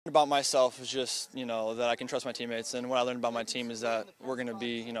About myself is just, that I can trust my teammates, and what I learned about my team is that we're going to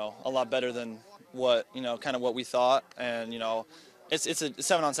be, a lot better than what, kind of what we thought, and, it's a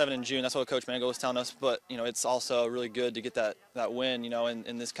 7-on-7 in June. That's what Coach Mango was telling us, but, it's also really good to get that win,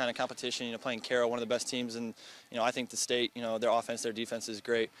 in this kind of competition, playing Carroll, one of the best teams, and, I think the state, their offense, their defense is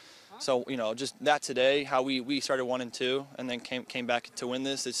great. So, just that today, how we started 1-2 and then came back to win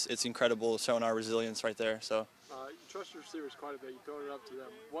this, it's incredible, showing our resilience right there, so. You trust your receivers quite a bit. You throw it up to them.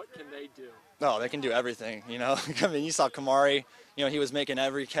 What can they do? Oh, they can do everything. I mean, you saw Kamari. He was making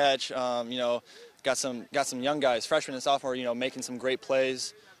every catch. Got some young guys, freshmen and sophomore. Making some great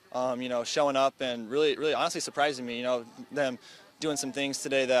plays. Showing up and really honestly surprising me. Them doing some things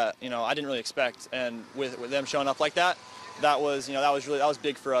today that I didn't really expect. And with them showing up like that, that was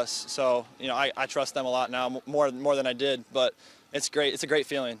big for us. So I trust them a lot now, more than I did. But it's great. It's a great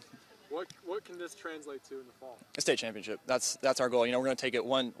feeling. What can this translate to in the fall? A state championship. That's our goal. We're going to take it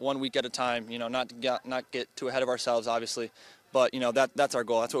one week at a time. Not get too ahead of ourselves, obviously, but that's our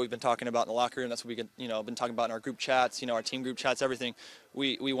goal. That's what we've been talking about in the locker room. That's what we've been talking about in our group chats. Our team group chats, everything.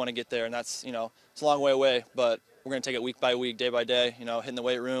 We want to get there, and that's it's a long way away, but we're going to take it week by week, day by day. Hitting the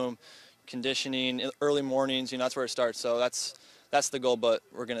weight room, conditioning, early mornings. That's where it starts. So that's the goal, but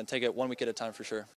we're going to take it 1 week at a time for sure.